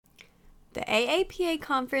The AAPA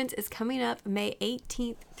conference is coming up May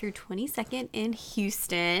 18th through 22nd in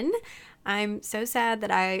Houston. I'm so sad that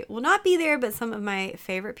I will not be there, but some of my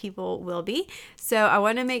favorite people will be. So I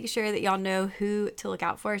want to make sure that y'all know who to look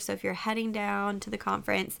out for. So if you're heading down to the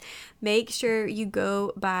conference, make sure you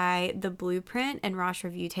go by the Blueprint and Rosh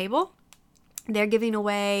Review table. They're giving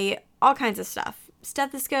away all kinds of stuff.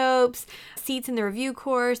 Stethoscopes, seats in the review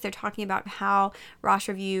course. They're talking about how Rosh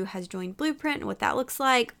Review has joined Blueprint and what that looks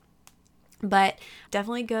like. But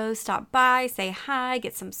definitely go stop by, say hi,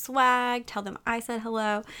 get some swag, tell them I said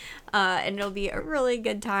hello, and it'll be a really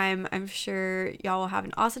good time. I'm sure y'all will have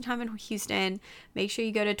an awesome time in Houston. Make sure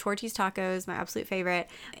you go to Torchy's Tacos, my absolute favorite,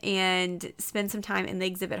 and spend some time in the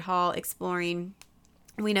exhibit hall exploring.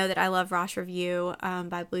 We know that I love Rosh Review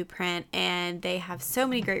by Blueprint, and they have so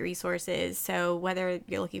many great resources. So whether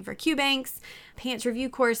you're looking for QBanks, pants review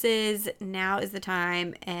courses, now is the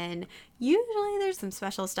time. And usually there's some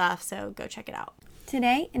special stuff, so go check it out.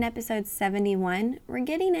 Today in episode 71, we're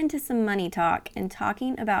getting into some money talk and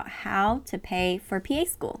talking about how to pay for PA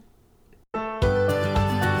school.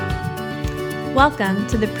 Welcome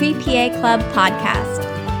to the Pre-PA Club podcast.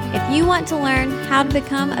 If you want to learn how to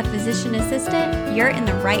become a physician assistant, you're in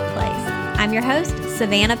the right place. I'm your host,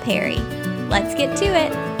 Savannah Perry. Let's get to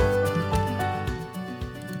it.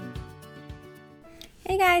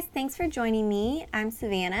 Hey guys, thanks for joining me. I'm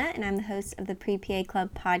Savannah, and I'm the host of the Pre-PA Club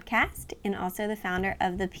podcast and also the founder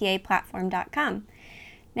of the PAplatform.com.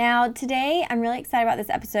 Now, today, I'm really excited about this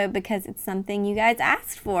episode because it's something you guys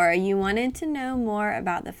asked for. You wanted to know more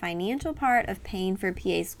about the financial part of paying for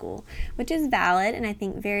PA school, which is valid and I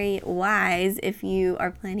think very wise if you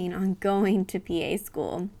are planning on going to PA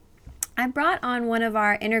school. I brought on one of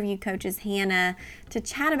our interview coaches, Hannah, to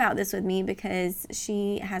chat about this with me because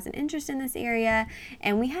she has an interest in this area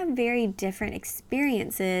and we have very different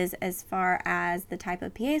experiences as far as the type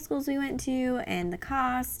of PA schools we went to and the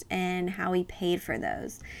cost and how we paid for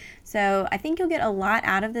those. So I think you'll get a lot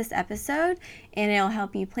out of this episode and it'll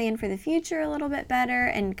help you plan for the future a little bit better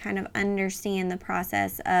and kind of understand the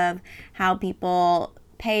process of how people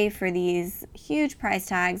pay for these huge price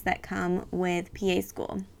tags that come with PA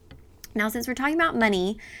school. Now, since we're talking about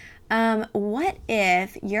money, what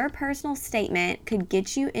if your personal statement could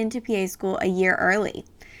get you into PA school a year early?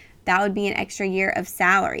 That would be an extra year of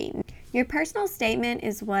salary. Your personal statement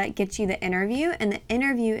is what gets you the interview, and the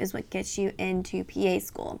interview is what gets you into PA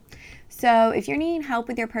school. So if you're needing help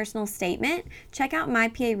with your personal statement, check out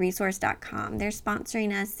myparesource.com. They're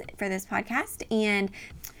sponsoring us for this podcast, and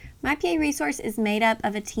My PA Resource is made up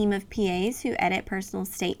of a team of PAs who edit personal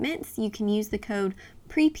statements. You can use the code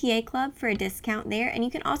PRE-PA Club for a discount there, and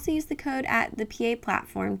you can also use the code at the PA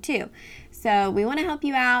platform too. So we want to help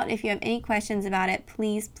you out. If you have any questions about it,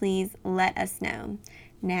 please let us know.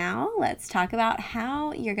 Now let's talk about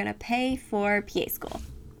how you're going to pay for PA school.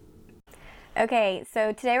 Okay,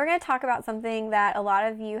 so today we're going to talk about something that a lot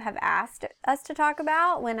of you have asked us to talk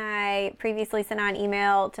about when I previously sent out an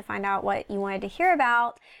email to find out what you wanted to hear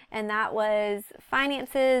about, and that was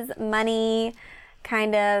finances, money,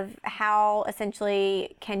 kind of how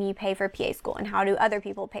essentially can you pay for PA school and how do other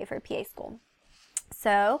people pay for PA school.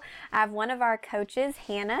 So I have one of our coaches,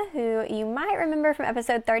 Hannah, who you might remember from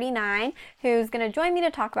episode 39, who's going to join me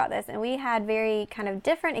to talk about this. And we had very kind of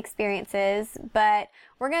different experiences, but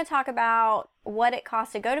we're going to talk about what it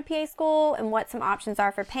costs to go to PA school and what some options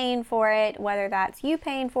are for paying for it, whether that's you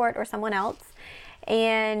paying for it or someone else,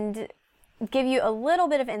 and give you a little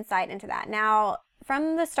bit of insight into that. Now,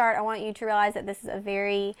 from the start, I want you to realize that this is a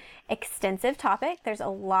very extensive topic. There's a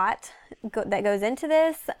lot that goes into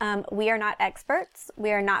this. We are not experts.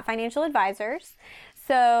 We are not financial advisors.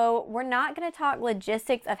 So we're not going to talk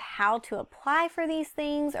logistics of how to apply for these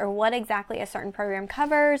things or what exactly a certain program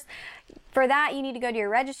covers. For that, you need to go to your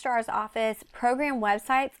registrar's office. Program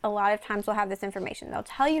websites, a lot of times will have this information. They'll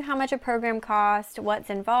tell you how much a program costs,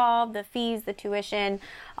 what's involved, the fees, the tuition,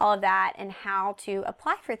 all of that, and how to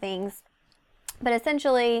apply for things. But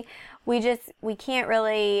essentially, we can't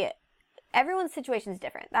really, everyone's situation is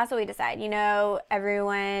different. That's what we decide. You know,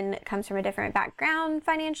 everyone comes from a different background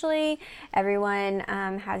financially. Everyone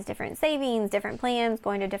has different savings, different plans,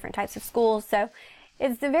 going to different types of schools. So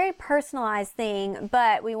it's a very personalized thing,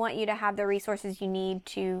 but we want you to have the resources you need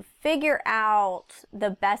to figure out the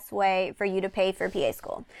best way for you to pay for PA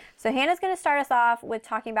school. So Hannah's going to start us off with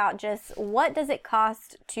talking about just what does it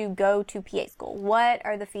cost to go to PA school? What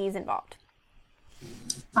are the fees involved?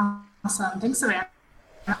 Awesome. Thanks, Savannah.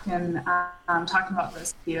 And talking about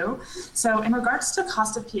this with you. So in regards to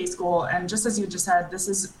cost of PA school, and just as you just said, this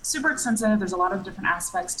is super extensive. There's a lot of different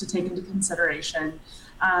aspects to take into consideration.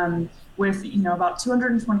 With about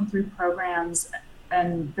 223 programs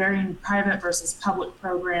and varying private versus public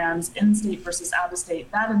programs, in-state versus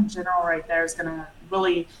out-of-state, that in general right there is going to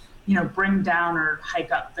really, bring down or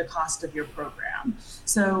hike up the cost of your program.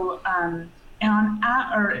 So,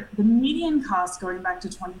 or the median cost going back to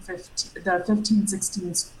 2015, the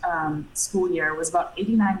 15-16 school year was about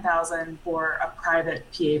 $89,000 for a private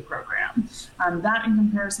PA program. That in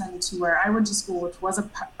comparison to where I went to school, which was a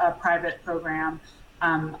private program,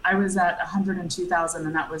 I was at $102,000,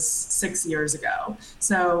 and that was 6 years ago.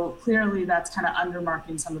 So clearly that's kind of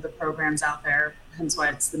undermarking some of the programs out there, hence why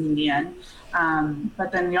it's the median.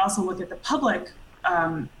 But then we also look at the public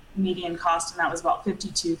median cost, and that was about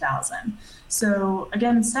 $52,000. So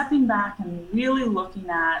again, stepping back and really looking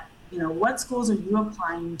at, what schools are you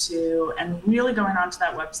applying to, and really going onto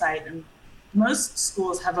that website. And most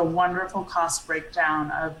schools have a wonderful cost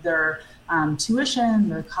breakdown of their tuition,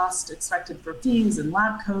 the cost expected for fees and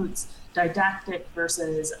lab coats, didactic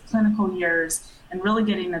versus clinical years, and really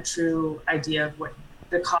getting a true idea of what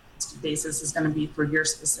the cost basis is going to be for your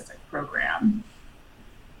specific program.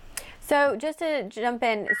 So just to jump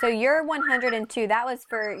in, so your 102, that was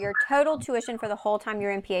for your total tuition for the whole time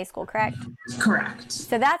you're in PA school, correct? Correct.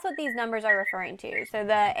 So that's what these numbers are referring to. So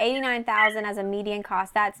the $89,000 as a median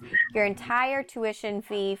cost, that's your entire tuition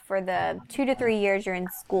fee for the 2 to 3 years you're in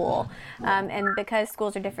school. And because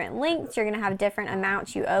schools are different lengths, you're going to have different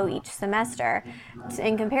amounts you owe each semester.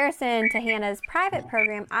 In comparison to Hannah's private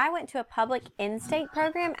program, I went to a public in-state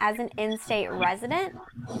program as an in-state resident.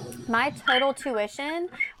 My total tuition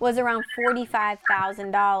was around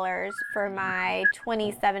 $45,000 for my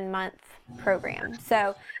 27-month program.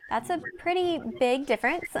 So that's a pretty big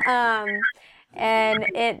difference. And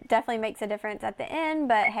it definitely makes a difference at the end,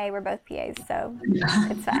 but hey, we're both PAs, so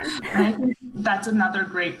it's fine. I think that's another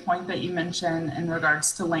great point that you mentioned in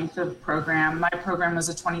regards to length of program. My program was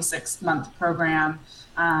a 26-month program.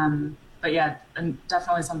 But yeah, and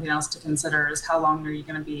definitely something else to consider is how long are you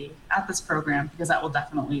going to be at this program, because that will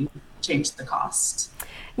definitely change the cost.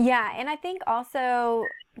 Yeah, and I think also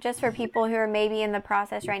just for people who are maybe in the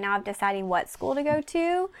process right now of deciding what school to go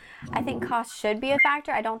to, I think cost should be a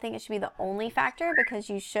factor. I don't think it should be the only factor, because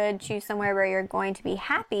you should choose somewhere where you're going to be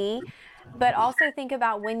happy. But also think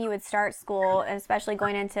about when you would start school, and especially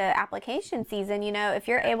going into application season. If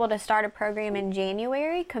you're able to start a program in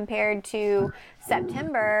January compared to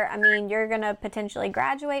September, I mean, you're going to potentially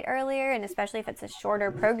graduate earlier, and especially if it's a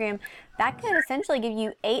shorter program, that could essentially give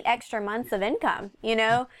you 8 extra months of income,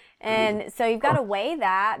 And so you've got to weigh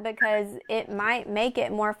that, because it might make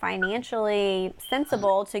it more financially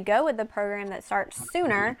sensible to go with the program that starts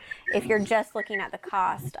sooner if you're just looking at the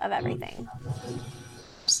cost of everything.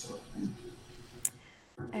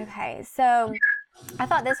 Okay, so I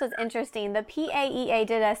thought this was interesting. The PAEA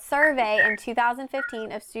did a survey in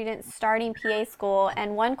 2015 of students starting PA school,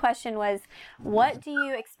 and one question was, what do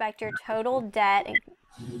you expect your total debt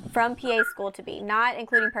from PA school to be? Not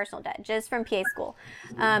including personal debt, just from PA school.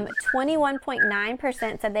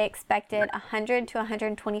 21.9% said they expected $100,000 to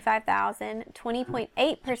 $125,000.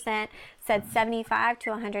 20.8% said $75,000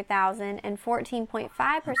 to $100,000, and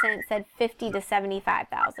 14.5% said $50,000 to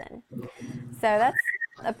 $75,000. So that's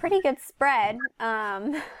a pretty good spread.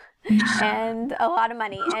 And a lot of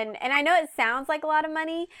money. And I know it sounds like a lot of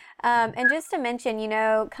money. And just to mention,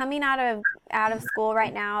 coming out of school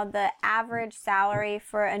right now, the average salary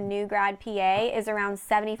for a new grad PA is around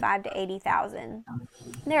 $75,000 to $80,000.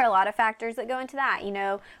 There are a lot of factors that go into that,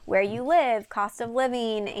 where you live, cost of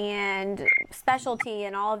living, and specialty,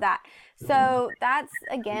 and all of that. So that's,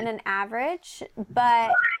 again, an average,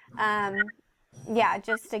 but yeah,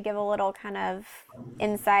 just to give a little kind of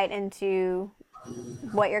insight into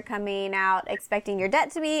what you're coming out expecting your debt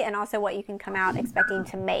to be, and also what you can come out expecting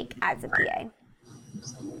to make as a PA.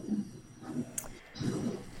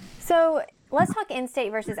 So let's talk in-state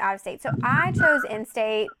versus out-of-state. So I chose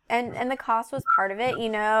in-state, and the cost was part of it.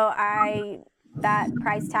 That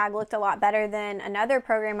price tag looked a lot better than another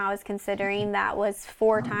program I was considering that was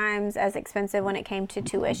 4 times as expensive when it came to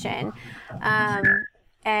tuition.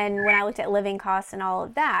 And when I looked at living costs and all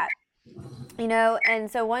of that.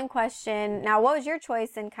 And so one question, now what was your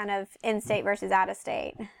choice in kind of in-state versus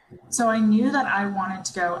out-of-state? So I knew that I wanted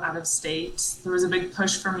to go out of state. There was a big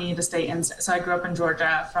push for me to stay in. So I grew up in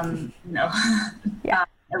Georgia from,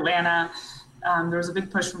 Atlanta. There was a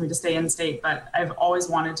big push for me to stay in state, but I've always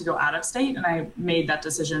wanted to go out of state. And I made that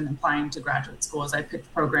decision applying to graduate school as I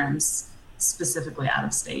picked programs specifically out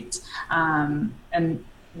of state. And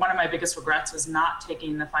one of my biggest regrets was not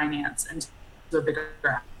taking the finance into a bigger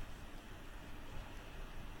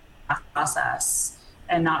process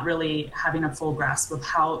and not really having a full grasp of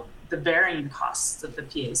how the varying costs of the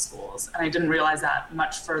PA schools. And I didn't realize that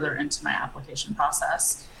much further into my application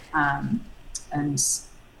process. And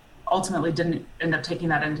ultimately didn't end up taking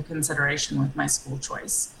that into consideration with my school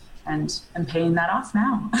choice, and I'm paying that off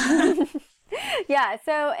now. Yeah.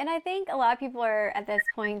 So, and I think a lot of people are at this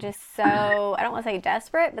point just so, I don't want to say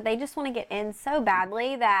desperate, but they just want to get in so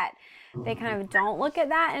badly that they kind of don't look at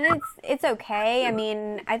that. And it's okay. I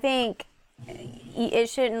mean, I think it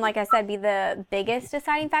shouldn't, like I said, be the biggest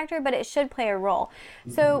deciding factor, but it should play a role.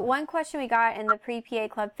 So one question we got in the Pre-PA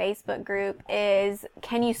Club Facebook group is,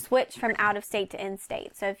 can you switch from out of state to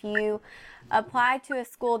in-state? So if you apply to a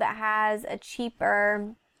school that has a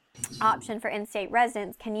cheaper option for in-state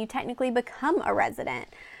residents, can you technically become a resident?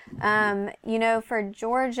 For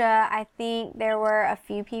Georgia, I think there were a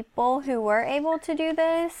few people who were able to do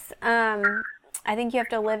this. I think you have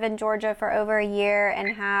to live in Georgia for over a year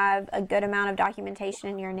and have a good amount of documentation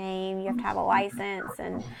in your name. You have to have a license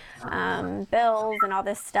and bills and all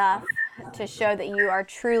this stuff to show that you are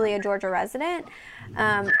truly a Georgia resident.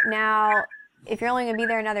 Now, if you're only going to be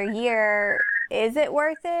there another year, is it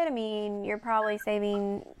worth it? I mean, you're probably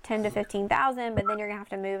saving $10,000 to $15,000, but then you're gonna have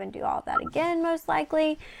to move and do all of that again, most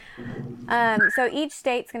likely. So each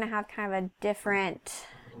state's gonna have kind of a different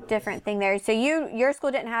thing there. So your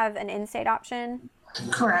school didn't have an in-state option?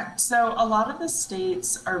 Correct. So a lot of the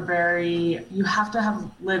states are you have to have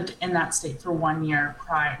lived in that state for 1 year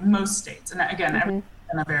prior. Most states, and again, everything's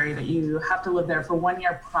gonna vary, that you have to live there for 1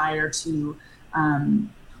 year prior to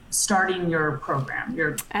starting your program.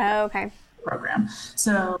 Okay. Program.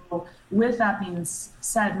 So with that being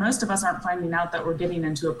said, most of us aren't finding out that we're getting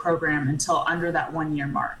into a program until under that 1 year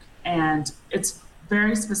mark. And it's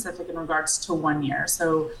very specific in regards to 1 year.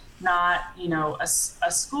 So not, a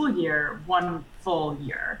school year, one full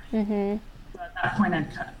year. Mm-hmm. So at that point, I'd,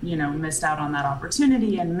 missed out on that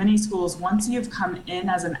opportunity. And many schools, once you've come in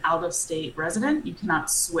as an out-of-state resident, you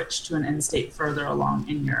cannot switch to an in-state further along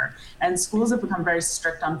and schools have become very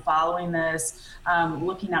strict on following this,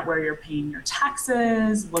 looking at where you're paying your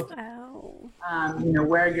taxes, where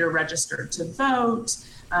you're registered to vote.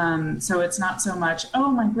 So it's not so much,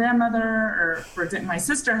 my grandmother, or for example, my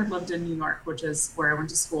sister had lived in New York, which is where I went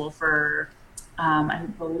to school for, I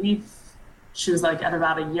believe, she was like at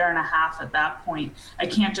about 1.5 years at that point. I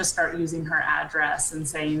can't just start using her address and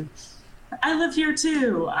saying, I live here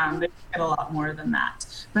too. They get a lot more than that.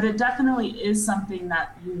 But it definitely is something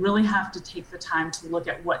that you really have to take the time to look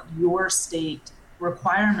at what your state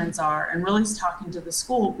requirements are and really talking to the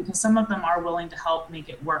school, because some of them are willing to help make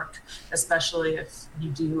it work, especially if you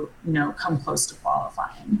do, come close to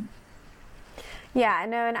qualifying. Yeah,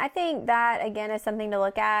 no, and I think that, again, is something to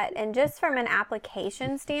look at. And just from an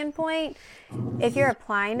application standpoint, if you're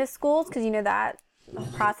applying to schools, because that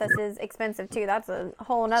process is expensive too. That's a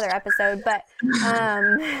whole nother episode. But,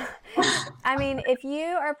 if you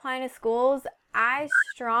are applying to schools, I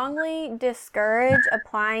strongly discourage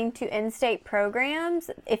applying to in-state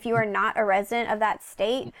programs if you are not a resident of that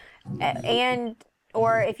state,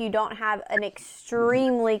 or if you don't have an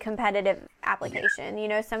extremely competitive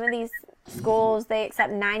application. Some of these schools, they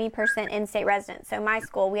accept 90% in-state residents. So my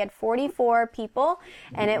school, we had 44 people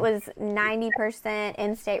and it was 90%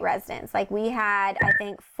 in-state residents. Like we had, I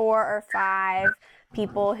think, 4 or 5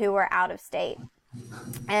 people who were out of state.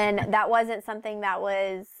 And that wasn't something that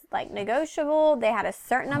was like negotiable. They had a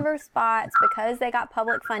certain number of spots because they got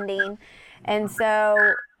public funding. And so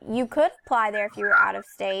you could apply there if you were out of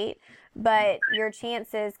state, but your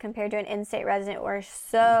chances compared to an in-state resident were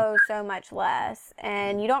so much less.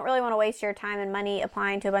 And you don't really want to waste your time and money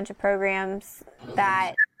applying to a bunch of programs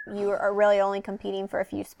that you are really only competing for a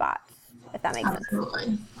few spots, if that makes sense.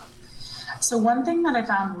 So one thing that I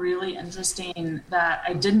found really interesting that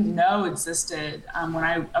I didn't know existed when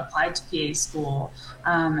I applied to PA school,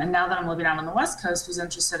 and now that I'm living out on the West Coast, was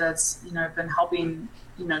interested as, I've been helping,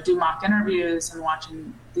 do mock interviews and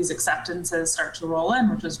watching these acceptances start to roll in,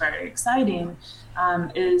 which was very exciting,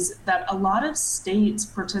 is that a lot of states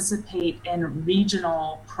participate in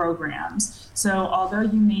regional programs. So although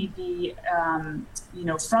you may be,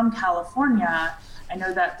 from California, I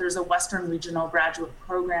know that there's a Western Regional Graduate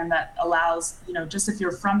Program that allows, just if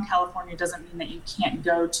you're from California, doesn't mean that you can't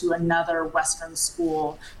go to another Western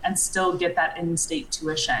school and still get that in-state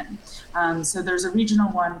tuition. So there's a regional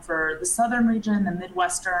one for the Southern region, the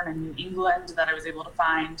Midwestern, and New England that I was able to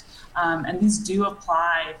find. And these do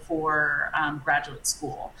apply for graduate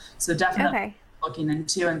school. So definitely looking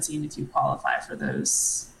into and seeing if you qualify for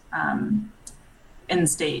those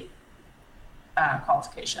in-state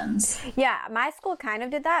qualifications. Yeah, my school kind of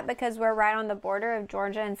did that because we're right on the border of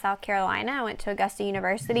Georgia and South Carolina. I went to Augusta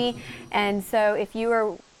University, and so if you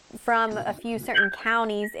were from a few certain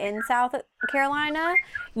counties in South Carolina,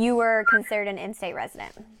 you were considered an in-state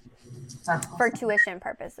resident for tuition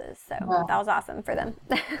purposes. So that was awesome for them.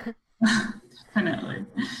 Definitely.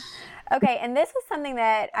 Okay, and this was something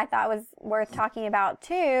that I thought was worth talking about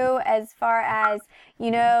too, as far as,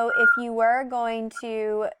 if you were going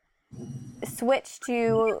to switch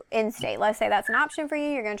to in-state, let's say that's an option for you,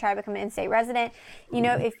 you're going to try to become an in-state resident,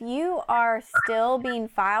 if you are still being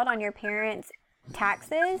filed on your parents'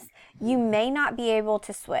 taxes, you may not be able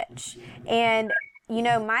to switch. And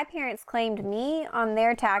my parents claimed me on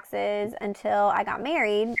their taxes until I got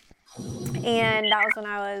married, and that was when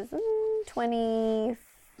I was 23.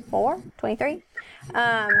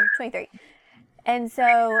 And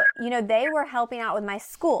so, they were helping out with my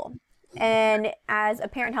school. And as a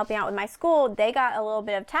parent helping out with my school, they got a little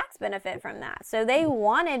bit of tax benefit from that. So they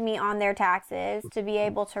wanted me on their taxes to be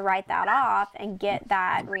able to write that off and get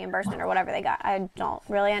that reimbursement or whatever they got. I don't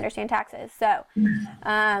really understand taxes. So,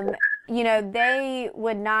 they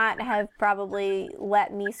would not have probably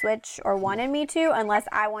let me switch or wanted me to unless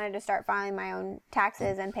I wanted to start filing my own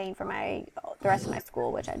taxes and paying for the rest of my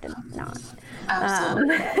school, which I did not.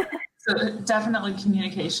 Absolutely. So definitely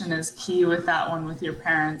communication is key with that one with your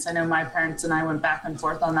parents. I know my parents and I went back and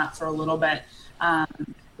forth on that for a little bit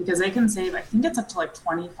because they can save, I think it's up to like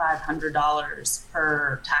 $2,500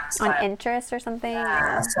 per tax on file. interest or something.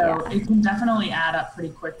 So it can definitely add up pretty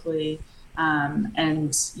quickly.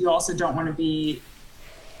 And you also don't want to be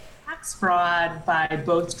tax fraud by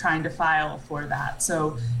both trying to file for that.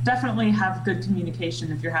 So definitely have good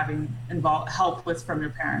communication if you're having help from your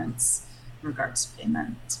parents in regards to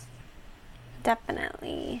payment.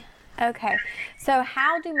 Definitely. Okay. So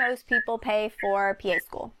how do most people pay for PA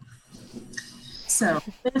school? So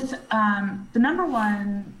with the number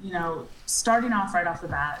one, starting off right off the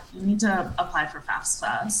bat, you need to apply for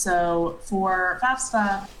FAFSA. So for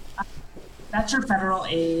FAFSA, that's your federal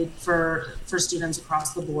aid for students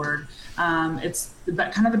across the board. It's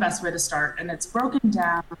kind of the best way to start, and it's broken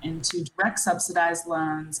down into direct subsidized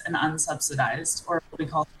loans and unsubsidized, or what we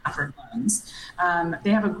call Stafford loans.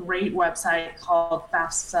 They have a great website called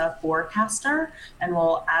FAFSA Forecaster, and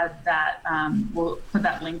we'll add that, we'll put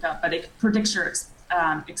that link up, but it predicts your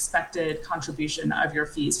expected contribution of your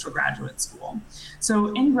fees for graduate school.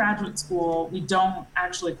 So in graduate school, we don't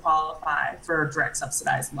actually qualify for direct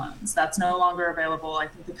subsidized loans. That's no longer available. I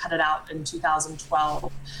think they cut it out in 2012.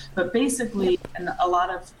 But basically, and a lot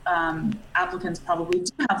of applicants probably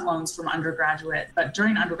do have loans from undergraduate, but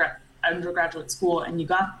during undergraduate school, and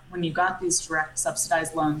when you got these direct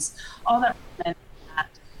subsidized loans, all that meant that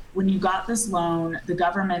when you got this loan, the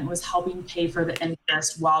government was helping pay for the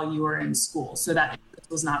interest while you were in school, so that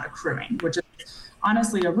interest was not accruing, which is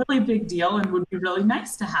honestly a really big deal and would be really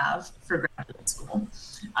nice to have for graduate school.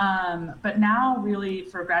 But now really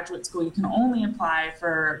for graduate school, you can only apply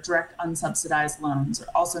for direct unsubsidized loans,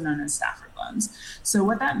 also known as Stafford loans. So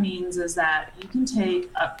what that means is that you can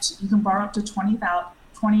borrow up to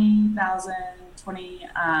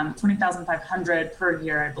 $20,500 per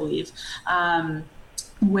year, I believe.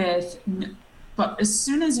 But as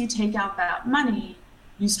soon as you take out that money,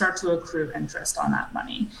 you start to accrue interest on that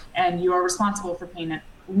money, and you are responsible for paying it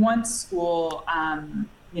once school,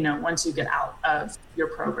 once you get out of your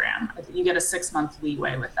program. You get a 6-month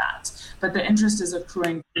leeway with that, but the interest is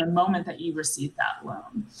accruing the moment that you receive that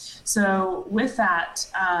loan. So with that,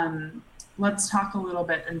 let's talk a little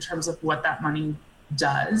bit in terms of what that money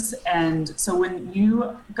does. And so when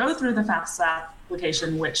you go through the FAFSA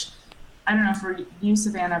application, which I don't know for you,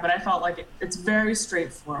 Savannah, but I felt like it's very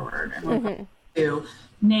straightforward. And we'll do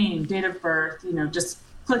name, date of birth, just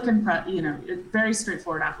click and press, it's very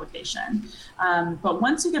straightforward application. But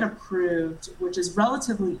once you get approved, which is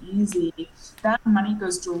relatively easy, that money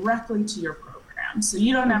goes directly to your program. So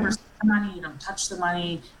you don't ever spend the money, you don't touch the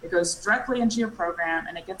money. It goes directly into your program,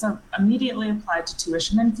 and it gets immediately applied to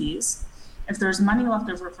tuition and fees. If there's money left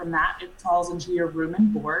over from that, it falls into your room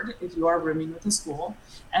and board if you are rooming with the school.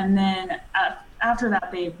 And then after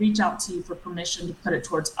that, they reach out to you for permission to put it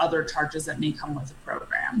towards other charges that may come with the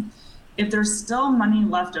program. If there's still money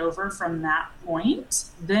left over from that point,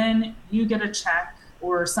 then you get a check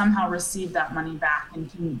or somehow receive that money back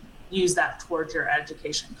and can use that towards your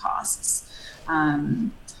education costs.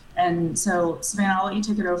 And so, Savannah, I'll let you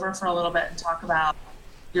take it over for a little bit and talk about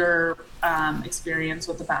your experience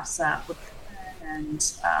with the FAFSA application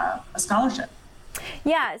and a scholarship.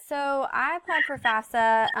 Yeah, so I applied for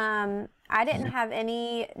FAFSA. I didn't have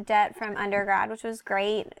any debt from undergrad, which was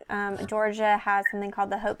great. Georgia has something called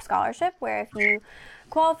the Hope Scholarship, where if you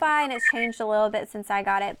qualify, and it's changed a little bit since I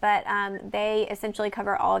got it, but they essentially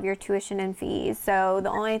cover all of your tuition and fees. So the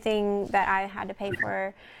only thing that I had to pay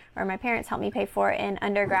for or my parents helped me pay for in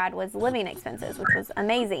undergrad was living expenses, which was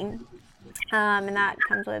amazing. And that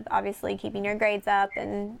comes with obviously keeping your grades up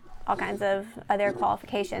and all kinds of other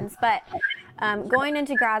qualifications. But going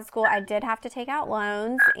into grad school, I did have to take out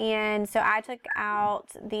loans. And so I took out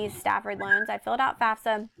these Stafford loans. I filled out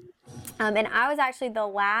FAFSA. And I was actually the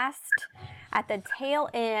last at the tail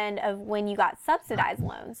end of when you got subsidized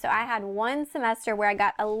loans. So I had one semester where I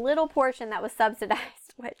got a little portion that was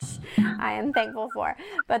subsidized, which I am thankful for.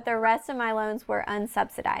 But the rest of my loans were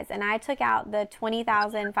unsubsidized. And I took out the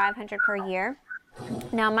 $20,500 per year.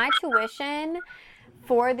 Now my tuition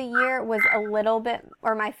for the year was a little bit,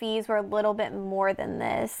 or my fees were a little bit more than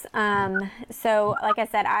this. So like I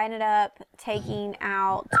said, I ended up taking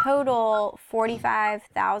out total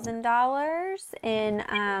 $45,000 in,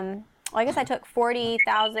 I guess I took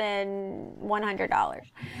 $40,100.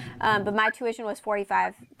 But my tuition was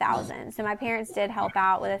 $45,000. So my parents did help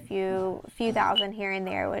out with a few thousand here and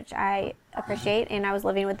there, which I appreciate. And I was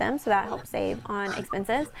living with them, so that helped save on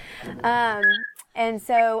expenses. And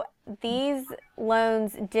so these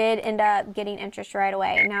loans did end up getting interest right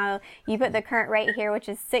away. Now, you put the current rate here, which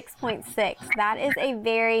is 6.6. That is a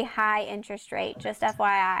very high interest rate, just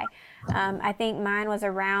FYI. I think mine was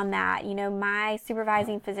around that. You know, my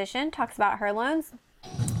supervising physician talks about her loans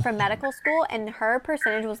from medical school, and her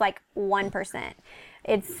percentage was like 1%.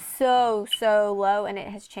 It's so low, and it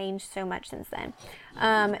has changed so much since then.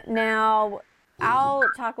 Now, I'll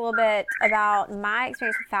talk a little bit about my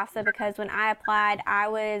experience with FAFSA, because when I applied, I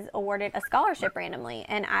was awarded a scholarship randomly,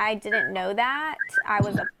 and I didn't know that. I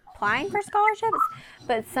was applying for scholarships,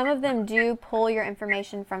 but some of them do pull your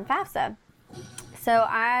information from FAFSA. So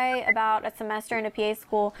I, about a semester into PA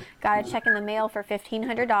school, got a check in the mail for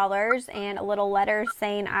 $1,500 and a little letter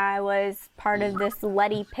saying I was part of this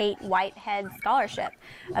Letty Pate Whitehead scholarship.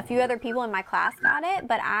 A few other people in my class got it,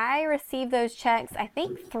 but I received those checks, I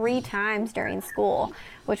think, 3 times during school,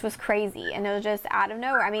 which was crazy. And it was just out of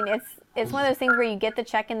nowhere. I mean, it's one of those things where you get the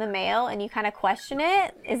check in the mail and you kind of question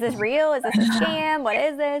it. Is this real? Is this a scam? What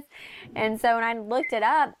is this? And so when I looked it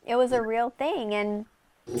up, it was a real thing. And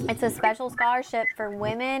it's a special scholarship for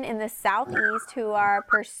women in the Southeast who are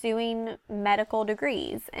pursuing medical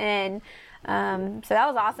degrees. And so that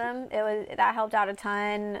was awesome. That helped out a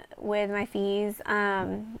ton with my fees,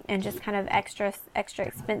 and just kind of extra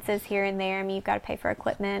expenses here and there. I mean, you've got to pay for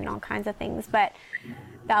equipment and all kinds of things, but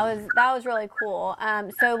that was really cool.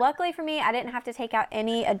 So luckily for me, I didn't have to take out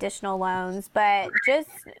any additional loans. But just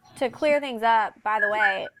to clear things up, by the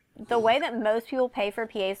way that most people pay for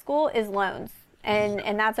PA school is loans.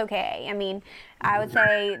 And that's okay. I mean, I would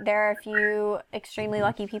say there are a few extremely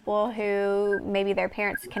lucky people who maybe their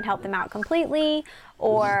parents can help them out completely,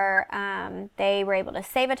 or they were able to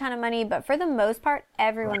save a ton of money. But for the most part,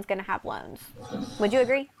 everyone's going to have loans. Would you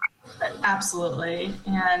agree? Absolutely.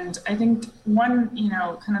 And I think one,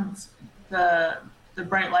 kind of the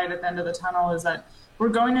bright light at the end of the tunnel is that we're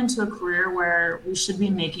going into a career where we should be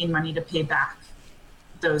making money to pay back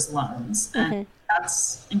those loans. Mm-hmm. And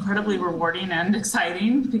that's incredibly rewarding and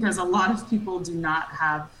exciting, because a lot of people do not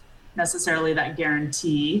have necessarily that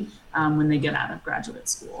guarantee when they get out of graduate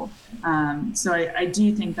school. So I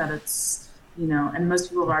do think that it's, and most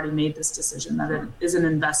people have already made this decision, that it is an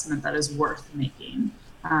investment that is worth making.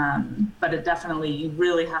 But it definitely, you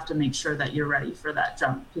really have to make sure that you're ready for that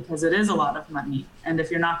jump, because it is a lot of money. And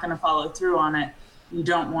if you're not going to follow through on it, you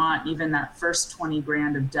don't want even that first 20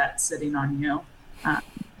 grand of debt sitting on you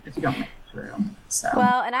if you don't make it through. So.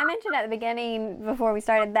 Well, and I mentioned at the beginning before we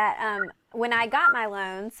started that when I got my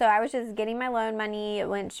loan, so I was just getting my loan money. It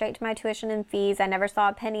went straight to my tuition and fees. I never saw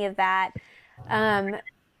a penny of that.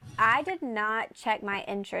 I did not check my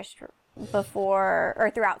interest before or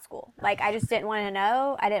throughout school. Like, I just didn't want to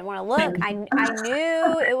know. I didn't want to look. I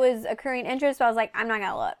knew it was accruing interest, but I was like, I'm not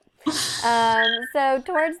going to look. So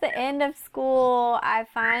towards the end of school, I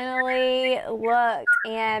finally looked,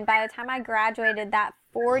 and by the time I graduated, that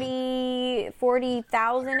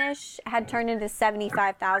 40,000-ish had turned into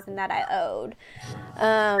 75,000 that I owed.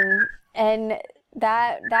 And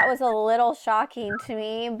that was a little shocking to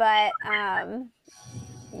me, but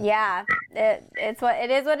yeah, it is what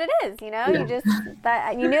it is, Yeah. You just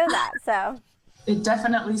you knew that, so it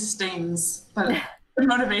definitely stings, but the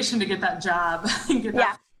motivation to get that job.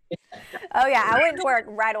 Yeah. Oh yeah, I went to work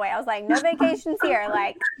right away. I was like, no vacations here.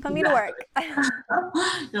 Like, put me to work.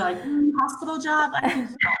 You're like, hospital job? I think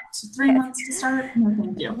 3 months to start? No,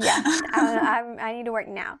 thank you. Yeah, I need to work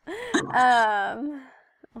now.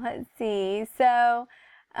 Let's see. So,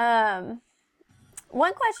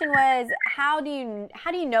 one question was, how do you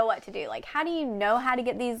know what to do? Like, how do you know how to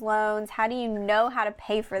get these loans? How do you know how to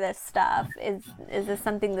pay for this stuff? Is this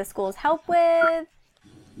something the schools help with?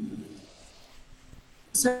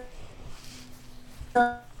 So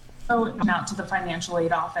out to the financial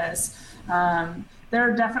aid office.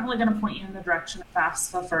 They're definitely going to point you in the direction of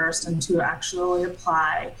FAFSA first and to actually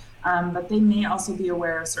apply, but they may also be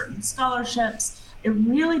aware of certain scholarships. It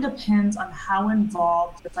really depends on how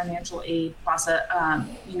involved the financial aid process,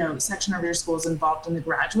 section of your school is involved in the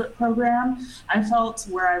graduate program. I felt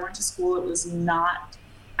where I went to school, it was not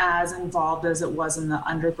as involved as it was in the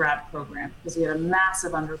undergrad program because we had a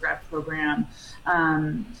massive undergrad program.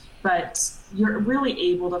 But you're really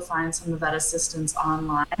able to find some of that assistance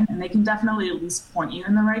online, and they can definitely at least point you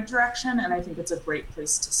in the right direction. And I think it's a great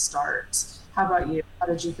place to start. How about you? How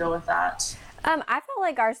did you feel with that? I felt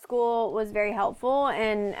like our school was very helpful,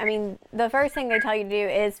 and I mean, the first thing they tell you to do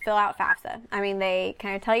is fill out FAFSA. I mean, they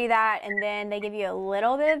kind of tell you that, and then they give you a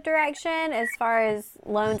little bit of direction as far as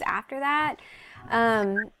loans after that.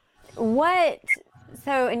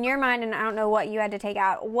 So in your mind, and I don't know what you had to take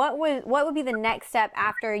out, what would be the next step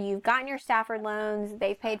after you've gotten your Stafford loans,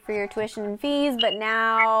 they've paid for your tuition and fees, but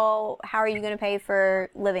now how are you going to pay for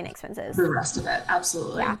living expenses? The rest of it,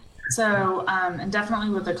 absolutely. Yeah. So, and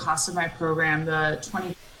definitely with the cost of my program, the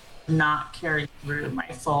 20 not carry through my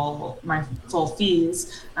full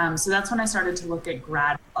fees. So that's when I started to look at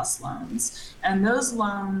Grad Plus loans, and those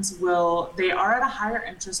loans they are at a higher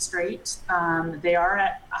interest rate. They are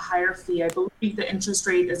at a higher fee. I believe the interest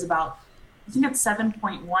rate is about, I think it's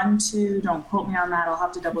 7.12. Don't quote me on that. I'll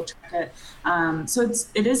have to double check it. So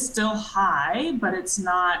it is still high, but it's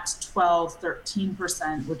not 12,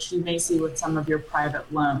 13%, which you may see with some of your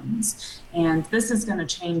private loans. And this is going to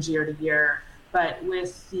change year to year. But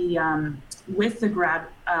with the Grad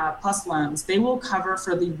Plus loans, they will cover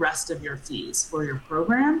for the rest of your fees for your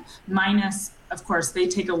program, minus, of course, they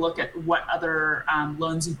take a look at what other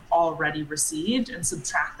loans you've already received and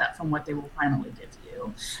subtract that from what they will finally give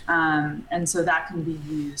you. And so that can be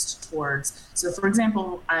used towards, so for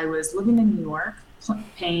example, I was living in New York,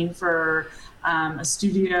 paying for a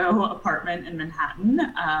studio apartment in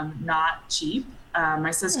Manhattan, not cheap.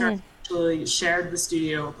 My sister actually shared the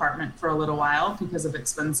studio apartment for a little while because of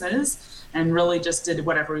expenses, and really just did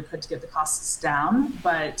whatever we could to get the costs down.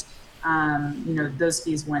 But those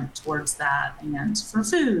fees went towards that, and for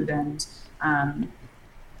food and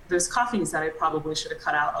those coffees that I probably should have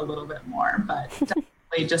cut out a little bit more, but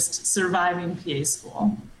definitely just surviving PA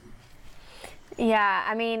school. Yeah,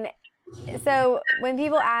 I mean, so when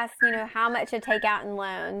people ask, how much to take out in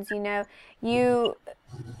loans,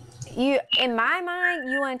 you in my mind,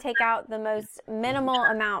 you want to take out the most minimal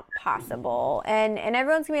amount possible, and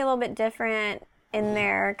everyone's gonna be a little bit different in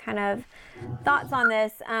their kind of thoughts on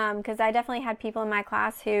this, because I definitely had people in my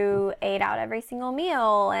class who ate out every single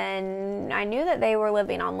meal, and I knew that they were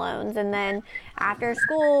living on loans. And then after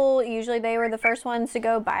school, usually they were the first ones to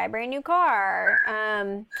go buy a brand new car,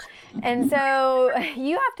 and so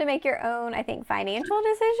you have to make your own, I think, financial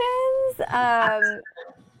decisions.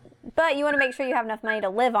 But you want to make sure you have enough money to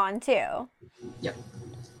live on too. Yep.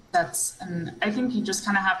 And I think you just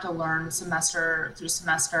kind of have to learn semester through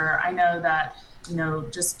semester. I know that,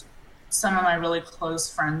 just some of my really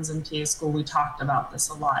close friends in PA school, we talked about this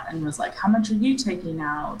a lot and was like, how much are you taking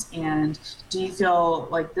out? And do you feel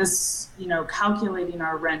like this, calculating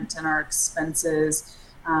our rent and our expenses?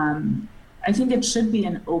 I think it should be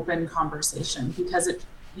an open conversation because it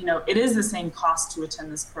is the same cost to attend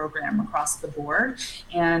this program across the board.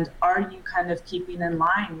 And are you kind of keeping in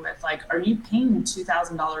line with, are you paying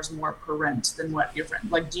 $2,000 more per rent than what your friend,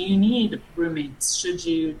 do you need roommates? Should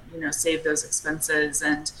you, save those expenses?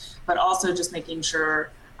 But also just making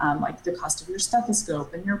sure, the cost of your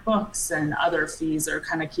stethoscope and your books and other fees are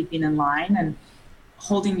kind of keeping in line and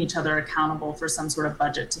holding each other accountable for some sort of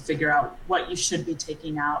budget to figure out what you should be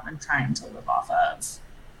taking out and trying to live off of.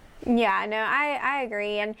 Yeah, no, I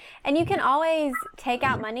agree. And you can always take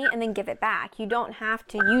out money and then give it back. You don't have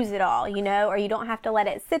to use it all, or you don't have to let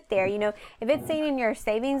it sit there. If it's sitting in your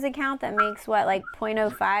savings account that makes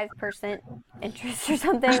 0.05% interest or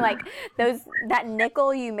something, that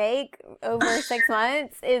nickel you make over 6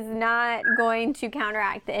 months is not going to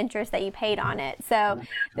counteract the interest that you paid on it. So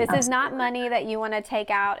this is not money that you want to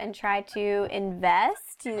take out and try to invest.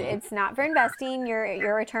 It's not for investing.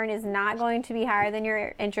 Your return is not going to be higher than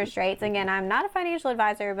your interest rates. Again, I'm not a financial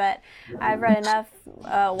advisor, but I've read enough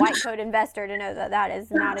White Coat Investor to know that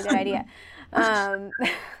is not a good idea.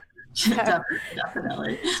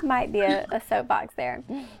 Definitely. Might be a soapbox there.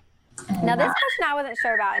 Now, this question I wasn't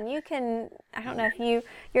sure about, and I don't know if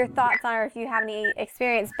your thoughts on it or if you have any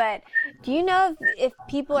experience, but do you know if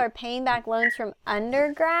people are paying back loans from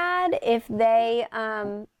undergrad, if they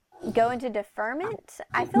go into deferment?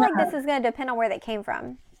 I feel like this is going to depend on where they came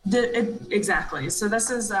from. Exactly. So this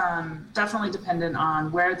is definitely dependent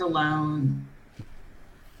on where the loan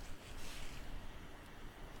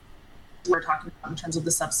we're talking about in terms of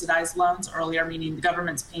the subsidized loans earlier, meaning the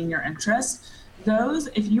government's paying your interest. Those,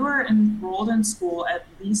 if you are enrolled in school at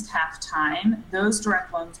least half time, those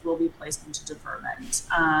direct loans will be placed into deferment.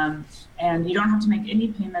 And you don't have to make any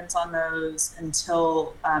payments on those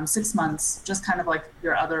until 6 months, just kind of like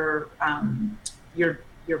your other, your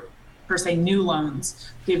per se new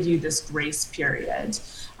loans give you this grace period.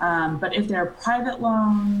 But if they're private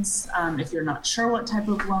loans, if you're not sure what type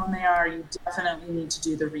of loan they are, you definitely need to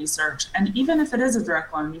do the research. And even if it is a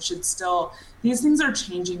direct loan, you should still, these things are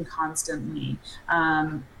changing constantly.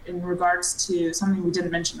 In regards to something we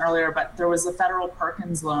didn't mention earlier, but there was a federal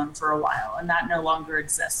Perkins loan for a while, and that no longer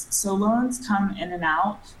exists. So loans come in and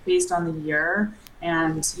out based on the year,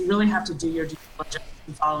 and you really have to do your due diligence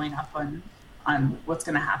and following up on what's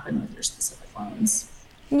going to happen with your specific loans.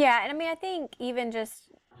 Yeah, and I mean, I think even just,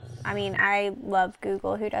 I mean, I love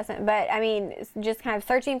Google, who doesn't? But I mean, just kind of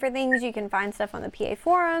searching for things, you can find stuff on the PA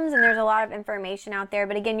forums, and there's a lot of information out there.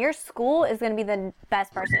 But again, your school is going to be the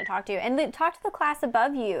best person to talk to, and talk to the class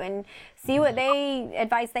above you and see what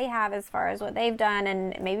advice they have as far as what they've done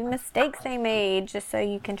and maybe mistakes they made, just so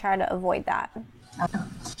you can try to avoid that.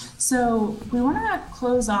 So we want to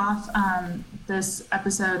close off this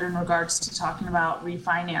episode in regards to talking about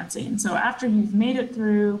refinancing. So after you've made it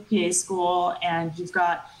through PA school and you've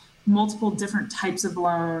got multiple different types of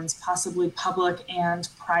loans, possibly public and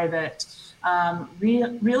private,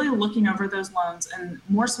 really looking over those loans and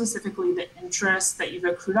more specifically the interest that you've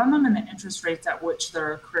accrued on them and the interest rates at which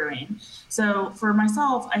they're accruing. So for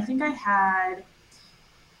myself, I think I had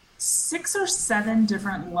 6 or 7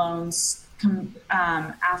 different loans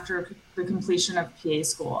after the completion of PA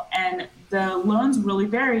school. And the loans really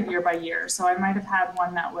varied year by year. So I might have had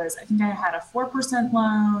one that was, I think I had a 4%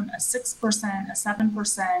 loan, a 6%, a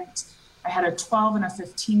 7%. I had a 12 and a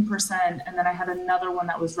 15%. And then I had another one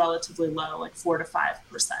that was relatively low, like 4 to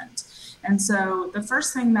 5%. And so the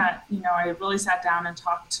first thing that, I really sat down and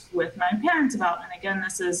talked with my parents about, and again,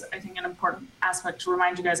 this is, I think, an important aspect to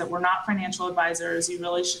remind you guys that we're not financial advisors. You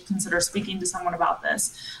really should consider speaking to someone about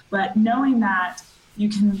this. But knowing that you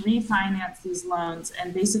can refinance these loans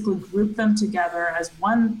and basically group them together as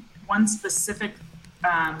one specific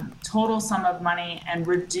total sum of money and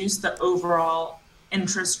reduce the overall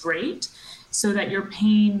interest rate so that you're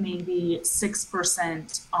paying maybe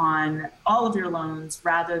 6% on all of your loans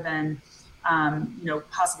rather than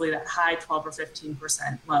possibly that high 12 or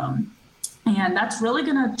 15% loan. And that's really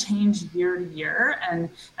going to change year to year. And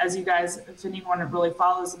as you guys, if anyone really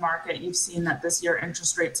follows the market, you've seen that this year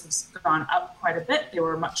interest rates have gone up quite a bit. They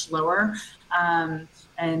were much lower.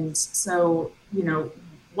 And so,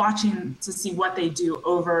 watching to see what they do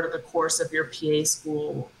over the course of your PA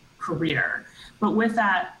school career. But with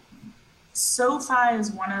that, SoFi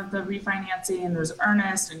is one of the refinancing, and there's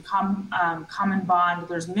Earnest and Common Bond.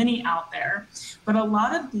 There's many out there, but a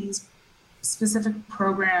lot of these specific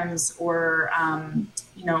programs or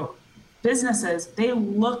businesses, they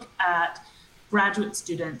look at graduate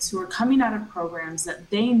students who are coming out of programs that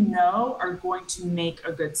they know are going to make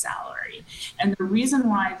a good salary. And the reason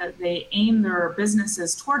why that they aim their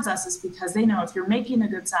businesses towards us is because they know if you're making a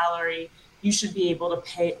good salary, you should be able to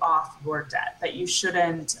pay off your debt, that you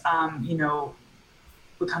shouldn't,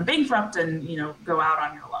 become bankrupt and, go out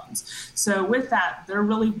on your loans. So with that, they're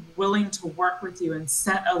really willing to work with you and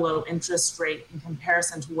set a low interest rate in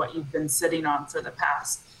comparison to what you've been sitting on for the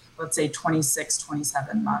past, let's say 26,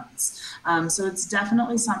 27 months. So it's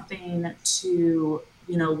definitely something to,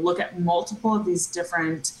 look at multiple of these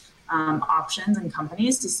different options and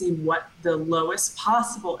companies to see what the lowest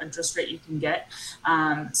possible interest rate you can get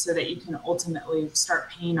so that you can ultimately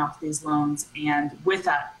start paying off these loans, and with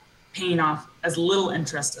that, paying off as little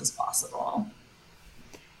interest as possible.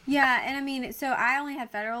 Yeah, and I mean, so I only had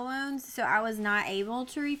federal loans, so I was not able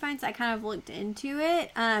to refinance. I kind of looked into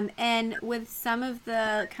it, and with some of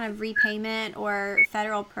the kind of repayment or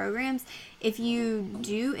federal programs, if you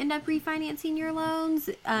do end up refinancing your loans,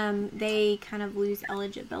 they kind of lose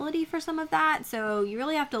eligibility for some of that. So you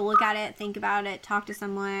really have to look at it, think about it, talk to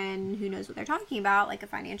someone who knows what they're talking about, like a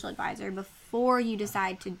financial advisor, before you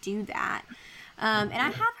decide to do that. And I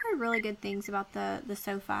have heard really good things about the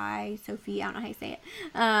Sophie, I don't know how you say it,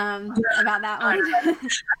 about that one.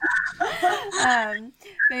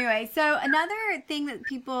 But anyway, so another thing that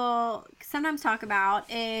people sometimes talk about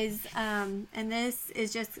is, and this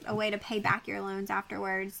is just a way to pay back your loans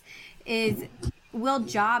afterwards, is will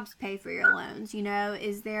jobs pay for your loans?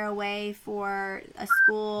 Is there a way for a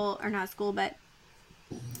school, or not a school, but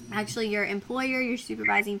actually your employer, your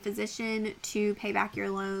supervising physician, to pay back your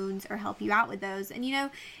loans or help you out with those. And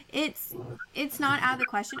it's not out of the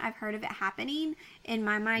question. I've heard of it happening. In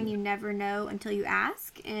my mind, you never know until you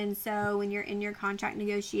ask. And so when you're in your contract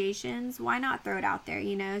negotiations, why not throw it out there?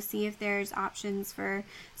 See if there's options for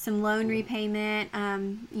some loan repayment.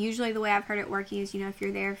 Usually the way I've heard it working is, if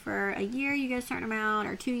you're there for a year, you get a certain amount,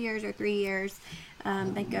 or 2 years or 3 years,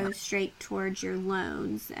 that goes straight towards your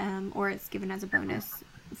loans, or it's given as a bonus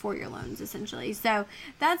for your loans, essentially. So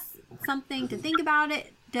that's something to think about.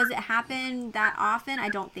 It does it happen that often? I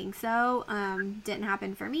don't think so. Didn't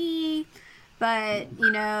happen for me, but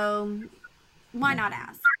why not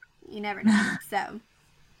ask? You never know. So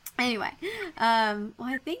anyway, well,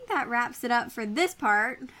 I think that wraps it up for this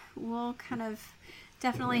part. We'll kind of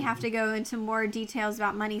definitely have to go into more details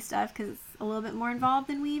about money stuff because it's a little bit more involved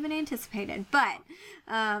than we even anticipated, but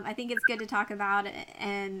I think it's good to talk about it,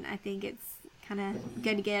 and I think it's kind of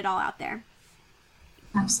good to get it all out there.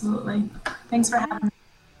 Absolutely. Thanks for having me.